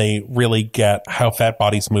clear, and they really get how fat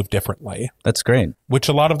bodies move differently. That's great. Which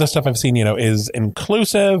a lot of the stuff I've seen, is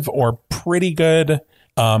inclusive or pretty good.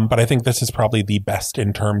 But I think this is probably the best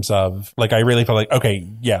in terms of I really feel okay,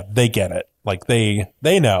 yeah, they get it.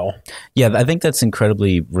 They know. Yeah, I think that's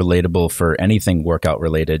incredibly relatable for anything workout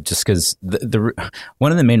related, just because the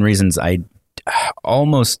one of the main reasons I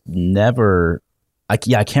almost never, I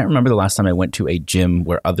can't remember the last time I went to a gym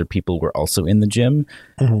where other people were also in the gym,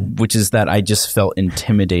 which is that I just felt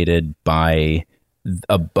intimidated by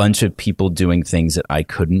a bunch of people doing things that I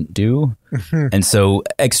couldn't do. And so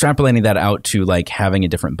extrapolating that out to having a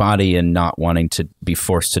different body and not wanting to be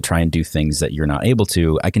forced to try and do things that you're not able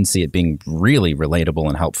to, I can see it being really relatable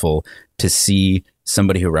and helpful to see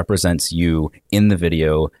somebody who represents you in the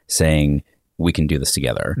video saying, we can do this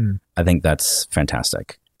together. I think that's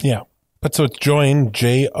fantastic. Yeah. But so it's Joyn,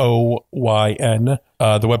 Joyn. The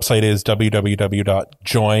website is www.joyn.co.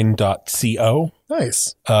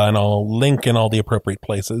 Nice. And I'll link in all the appropriate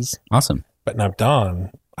places. Awesome. But now,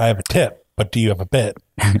 Don, I have a tip, but do you have a bit?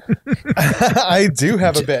 I do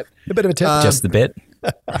have a bit. A bit of a tip. Just the bit.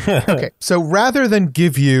 Okay. So rather than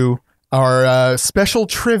give you our special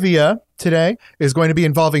trivia today is going to be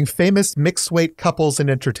involving famous mixed weight couples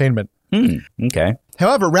in entertainment. Okay.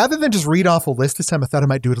 However, rather than just read off a list this time, I thought I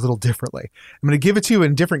might do it a little differently. I'm going to give it to you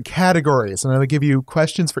in different categories, and I'm going to give you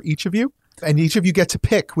questions for each of you, and each of you get to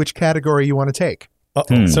pick which category you want to take.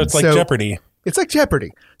 So it's like Jeopardy. It's like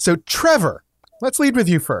Jeopardy. So Trevor, let's lead with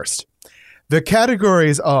you first. The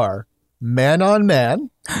categories are man on man,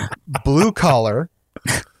 blue collar,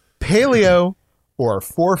 paleo, or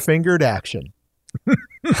four-fingered action.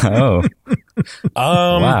 Oh.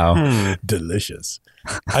 Wow. Delicious.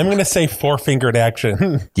 I'm going to say four-fingered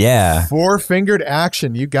action. Yeah. Four-fingered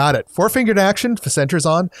action. You got it. Four-fingered action centers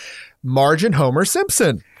on Marge and Homer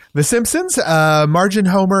Simpson. The Simpsons, Marge and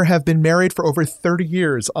Homer have been married for over 30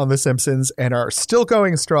 years on The Simpsons and are still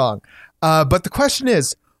going strong. But the question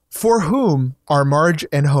is, for whom are Marge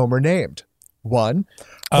and Homer named? 1,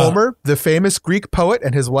 Homer, the famous Greek poet,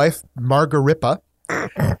 and his wife Margarippa.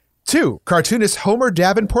 2, cartoonist Homer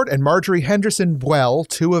Davenport and Marjorie Henderson Buell,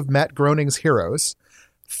 2 of Matt Groening's heroes.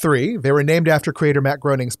 3, they were named after creator Matt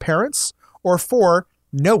Groening's parents. Or 4,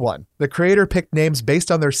 no one. The creator picked names based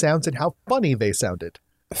on their sounds and how funny they sounded.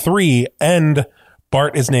 3, and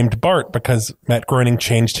Bart is named Bart because Matt Groening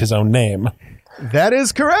changed his own name. That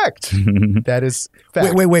is correct. That is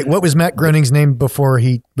fact. Wait. What was Matt Groening's name before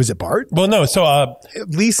was it Bart? Well, no. So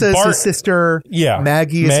Lisa's Bart, his sister. Yeah.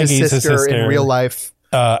 Maggie is his sister in real life.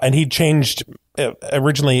 And he changed,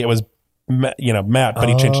 originally it was, Matt, but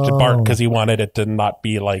he changed it to Bart because he wanted it to not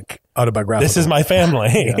be autobiographical. This is my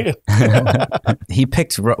family. He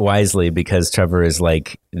picked wisely because Trevor is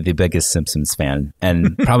the biggest Simpsons fan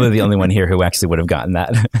and probably the only one here who actually would have gotten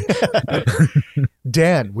that.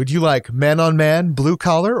 Dan, would you like man on man, blue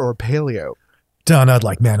collar, or paleo? Don, I'd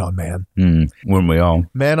like man on man. Wouldn't we all?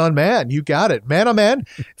 Man on man, you got it. Man on man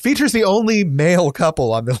features the only male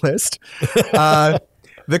couple on the list.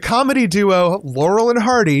 The comedy duo Laurel and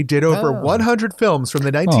Hardy did over 100 films from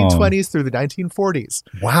the 1920s through the 1940s.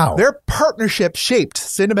 Wow. Their partnership shaped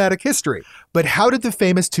cinematic history. But how did the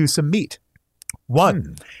famous twosome meet?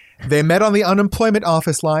 1, They met on the unemployment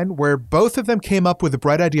office line, where both of them came up with the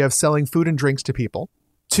bright idea of selling food and drinks to people.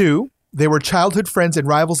 2, they were childhood friends and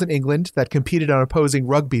rivals in England that competed on opposing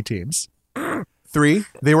rugby teams. 3,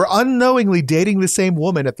 they were unknowingly dating the same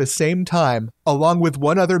woman at the same time, along with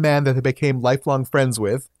one other man that they became lifelong friends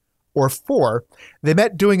with. Or 4, they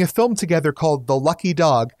met doing a film together called The Lucky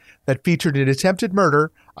Dog that featured an attempted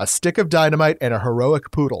murder, a stick of dynamite, and a heroic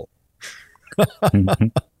poodle.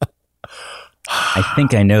 I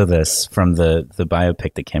think I know this from the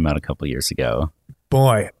biopic that came out a couple years ago.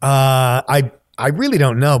 Boy, I really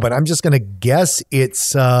don't know, but I'm just going to guess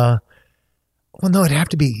it's, well, no, it'd have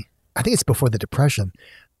to be, I think it's before the Depression.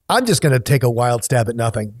 I'm just going to take a wild stab at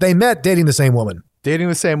nothing. They met dating the same woman. Dating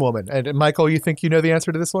the same woman. And Michael, you think you know the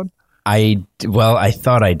answer to this one? I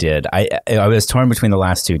thought I did. I was torn between the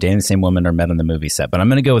last two, dating the same woman or met on the movie set, but I'm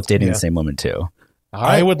going to go with dating the same woman too. All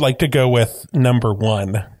right. I would like to go with number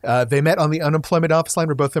 1. They met on the unemployment office line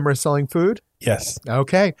where both of them were selling food? Yes.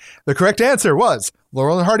 Okay. The correct answer was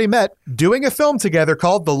Laurel and Hardy met doing a film together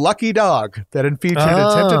called The Lucky Dog that featured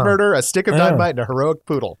attempted murder, a stick of dynamite, and a heroic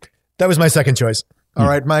poodle. That was my second choice. All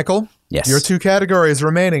right, Michael. Yes. Your 2 categories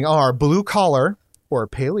remaining are blue collar or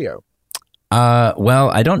paleo. Well,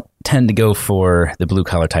 I don't tend to go for the blue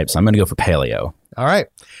collar type, so I'm going to go for paleo. All right.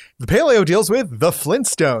 The paleo deals with the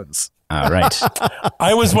Flintstones. All right.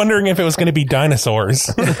 I was wondering if it was going to be dinosaurs.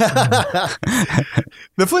 The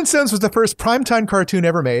Flintstones was the first primetime cartoon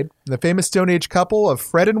ever made. The famous Stone Age couple of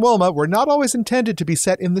Fred and Wilma were not always intended to be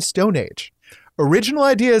set in the Stone Age. Original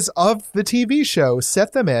ideas of the TV show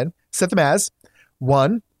set them as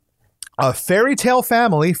 1, a fairy tale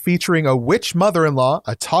family featuring a witch mother-in-law,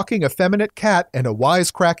 a talking effeminate cat, and a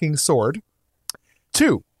wisecracking sword.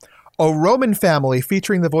 2, a Roman family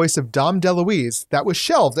featuring the voice of Dom DeLuise that was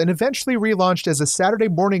shelved and eventually relaunched as a Saturday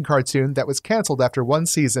morning cartoon that was canceled after 1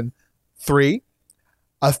 season. 3,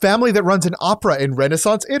 a family that runs an opera in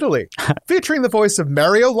Renaissance Italy, featuring the voice of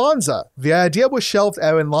Mario Lanza. The idea was shelved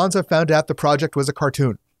when Lanza found out the project was a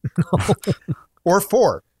cartoon. Or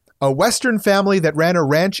 4, a Western family that ran a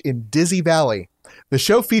ranch in Dizzy Valley. The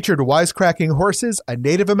show featured wisecracking horses, a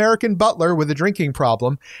Native American butler with a drinking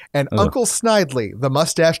problem, and Uncle Snidely, the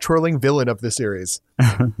mustache-twirling villain of the series.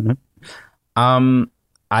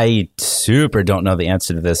 I super don't know the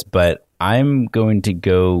answer to this, but I'm going to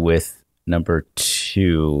go with number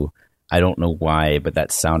 2. I don't know why, but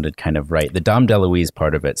that sounded kind of right. The Dom DeLuise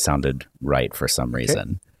part of it sounded right for some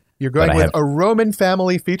reason. You're going with a Roman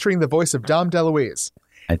family featuring the voice of Dom DeLuise.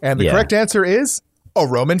 And the correct answer is a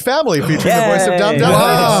Roman family featuring the voice of Dom DeLuise.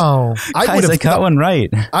 Wow. I got one right.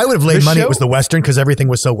 I would have laid money it was the Western because everything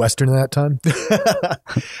was so Western at that time.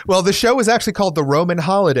 Well, the show was actually called The Roman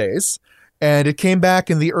Holidays, and it came back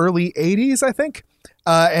in the early 80s, I think,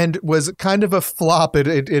 and was kind of a flop.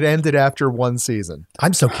 It ended after 1 season.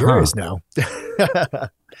 I'm so curious now.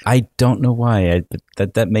 I don't know why.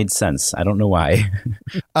 That made sense. I don't know why.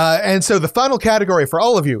 And so the final category for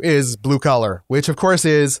all of you is blue collar, which of course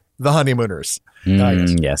is the Honeymooners.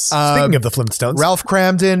 Yes. Speaking of the Flintstones, Ralph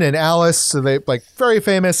Cramden and Alice, so they like very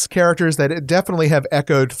famous characters that definitely have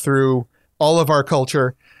echoed through all of our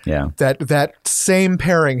culture. Yeah. That same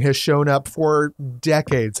pairing has shown up for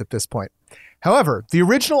decades at this point. However, the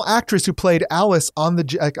original actress who played Alice on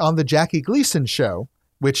the Jackie Gleason show,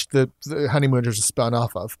 which the Honeymooners is spun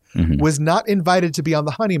off of, was not invited to be on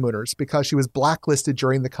the Honeymooners because she was blacklisted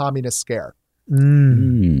during the communist scare.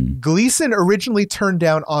 Gleason originally turned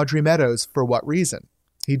down Audrey Meadows for what reason?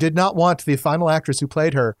 He did not want the final actress who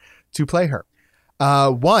played her to play her.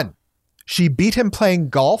 1, she beat him playing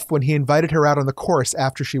golf when he invited her out on the course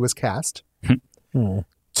after she was cast.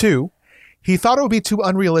 2, he thought it would be too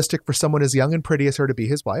unrealistic for someone as young and pretty as her to be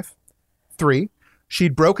his wife. 3,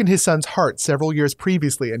 she'd broken his son's heart several years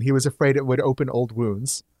previously and he was afraid it would open old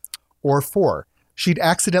wounds. Or 4, she'd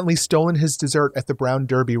accidentally stolen his dessert at the Brown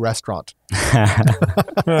Derby restaurant. I'm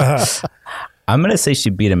going to say she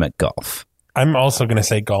beat him at golf. I'm also going to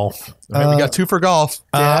say golf. Okay, we got 2 for golf.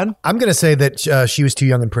 Dan? I'm going to say that she was too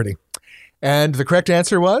young and pretty. And the correct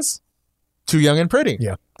answer was too young and pretty.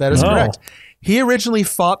 Yeah. That is correct. He originally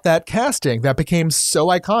fought that casting that became so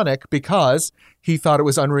iconic because he thought it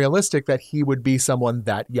was unrealistic that he would be someone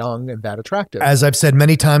that young and that attractive. As I've said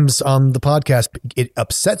many times on the podcast, it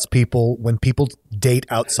upsets people when people date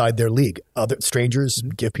outside their league. Other strangers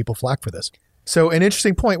give people flack for this. So an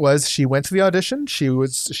interesting point was she went to the audition. She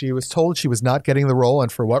was told she was not getting the role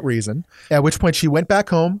and for what reason. At which point she went back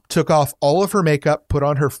home, took off all of her makeup, put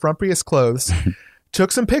on her frumpiest clothes,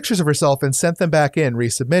 took some pictures of herself and sent them back in,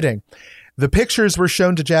 resubmitting. The pictures were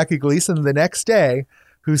shown to Jackie Gleason the next day,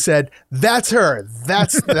 who said, "That's her.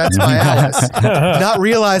 That's my Alice," not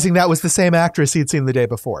realizing that was the same actress he'd seen the day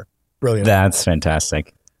before. Brilliant. That's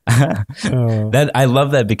fantastic. That I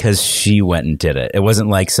love that because she went and did it. It wasn't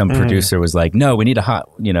like some producer was like, "No, we need a hot,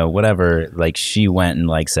 whatever." Like she went and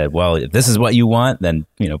like said, "Well, if this is what you want, then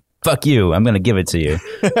fuck you. I'm going to give it to you."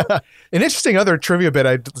 An interesting other trivia bit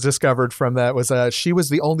I discovered from that was she was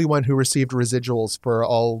the only one who received residuals for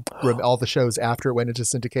all the shows after it went into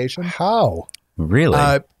syndication. How?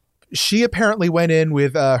 Really? She apparently went in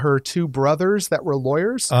with her two brothers that were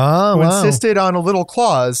lawyers who insisted on a little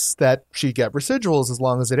clause that she get residuals as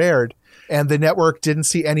long as it aired. And the network didn't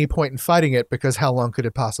see any point in fighting it because how long could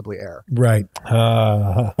it possibly air? Right.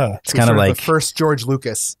 It's kind of like the first George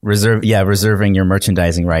Lucas. Reserving your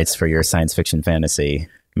merchandising rights for your science fiction fantasy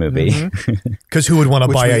movie. Because who would want to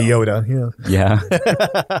buy a Yoda? Yeah.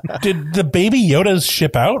 Did the baby Yodas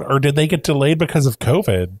ship out, or did they get delayed because of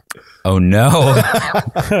COVID? Oh no.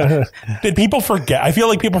 Did people forget? I feel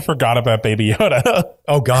like people forgot about Baby Yoda.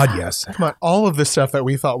 Oh God, yes. Come on, all of the stuff that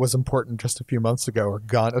we thought was important just a few months ago are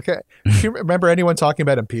gone. Okay, do you remember anyone talking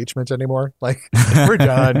about impeachment anymore? Like, we're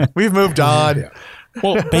done. We've moved on. Yeah.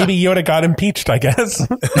 Well, Baby Yoda got impeached, I guess.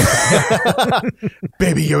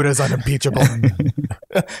 Baby Yoda's unimpeachable.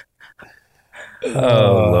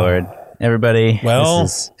 Oh Lord, everybody. Well,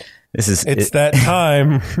 this is it's that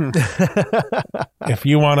time. If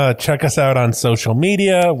you want to check us out on social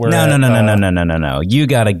media, we're no. You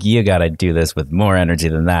gotta do this with more energy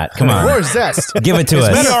than that. Come on, more zest. Give it to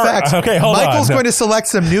us. Matter of fact, okay, hold Michael's on. going to select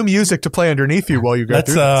some new music to play underneath you while you go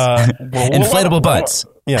through this. Inflatable butts.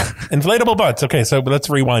 Yeah, inflatable butts. Okay, so let's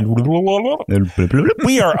rewind.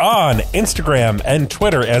 We are on Instagram and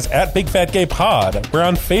Twitter as @BigFatGayPod. We're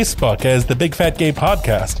on Facebook as the Big Fat Gay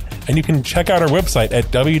Podcast. And you can check out our website at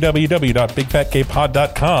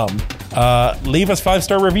www.bigfatgaypod.com. Leave us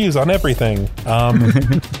 5-star reviews on everything.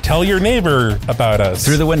 Tell your neighbor about us.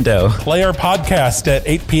 Through the window. Play our podcast at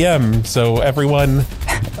 8 p.m. so everyone,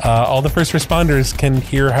 all the first responders can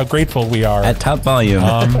hear how grateful we are. At top volume.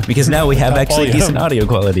 Because now we have actually decent audio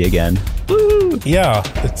quality again. Woo! Yeah,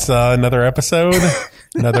 it's another episode.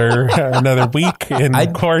 Another week in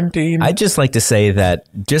quarantine. I'd just like to say that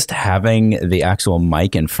just having the actual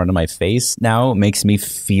mic in front of my face now makes me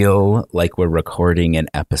feel like we're recording an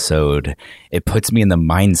episode. It puts me in the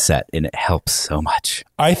mindset and it helps so much.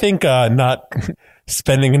 I think not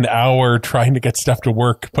spending an hour trying to get stuff to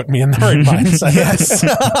work put me in the right mindset. Yes,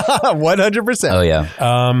 100%. Oh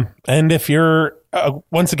yeah. And if you're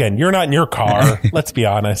once again, you're not in your car. Let's be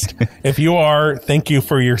honest. If you are, thank you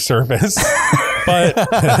for your service.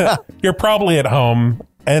 But you're probably at home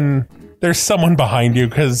and there's someone behind you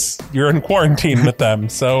because you're in quarantine with them.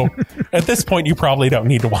 So at this point, you probably don't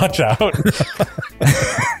need to watch out.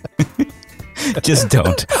 Just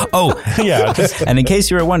don't. Oh, yeah. And in case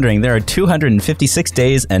you were wondering, there are 256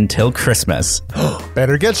 days until Christmas.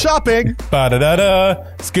 Better get shopping. Ba-da-da-da.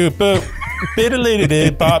 Scoop boop.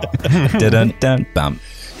 Biddle-dee-dee-bop. Dun-dun-dun-bum.